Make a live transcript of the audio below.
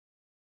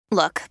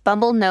Look,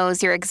 Bumble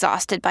knows you're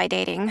exhausted by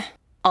dating.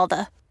 All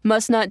the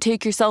must not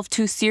take yourself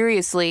too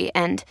seriously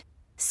and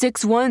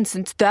 6'1"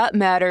 since that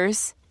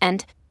matters.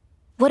 And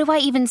what do I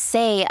even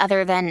say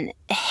other than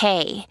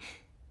hey?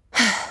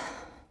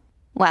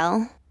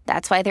 Well,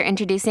 that's why they're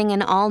introducing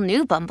an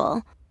all-new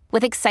Bumble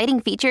with exciting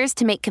features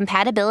to make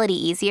compatibility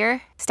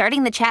easier,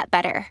 starting the chat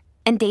better,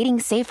 and dating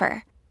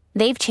safer.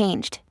 They've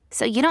changed,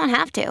 so you don't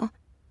have to.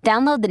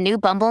 Download the new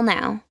Bumble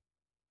now.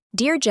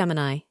 Dear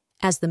Gemini,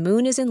 as the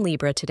moon is in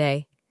Libra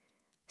today,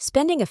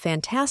 spending a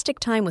fantastic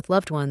time with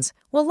loved ones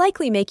will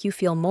likely make you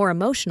feel more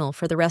emotional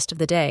for the rest of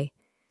the day.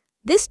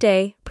 This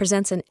day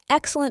presents an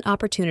excellent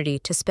opportunity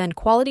to spend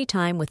quality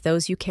time with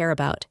those you care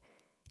about.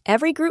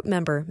 Every group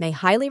member may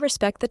highly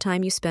respect the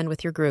time you spend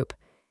with your group.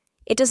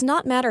 It does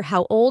not matter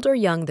how old or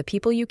young the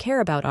people you care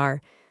about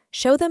are.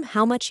 Show them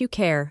how much you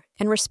care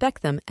and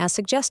respect them as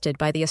suggested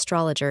by the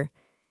astrologer.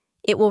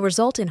 It will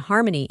result in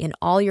harmony in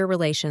all your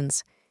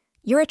relations.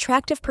 Your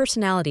attractive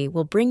personality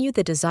will bring you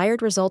the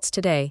desired results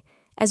today,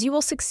 as you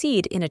will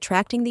succeed in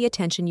attracting the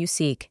attention you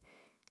seek.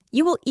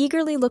 You will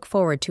eagerly look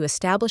forward to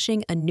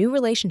establishing a new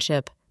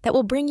relationship that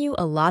will bring you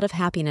a lot of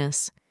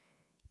happiness.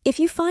 If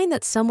you find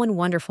that someone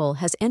wonderful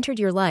has entered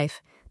your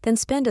life, then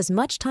spend as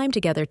much time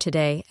together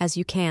today as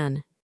you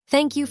can.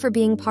 Thank you for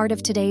being part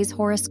of today's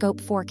horoscope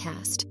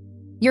forecast.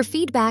 Your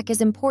feedback is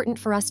important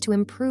for us to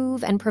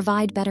improve and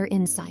provide better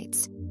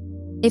insights.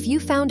 If you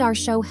found our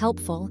show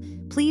helpful,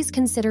 please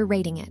consider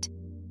rating it.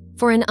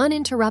 For an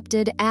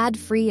uninterrupted,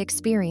 ad-free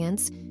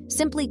experience,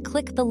 simply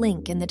click the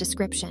link in the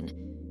description.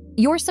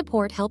 Your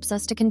support helps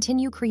us to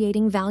continue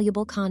creating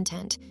valuable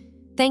content.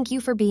 Thank you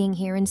for being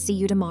here and see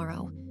you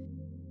tomorrow.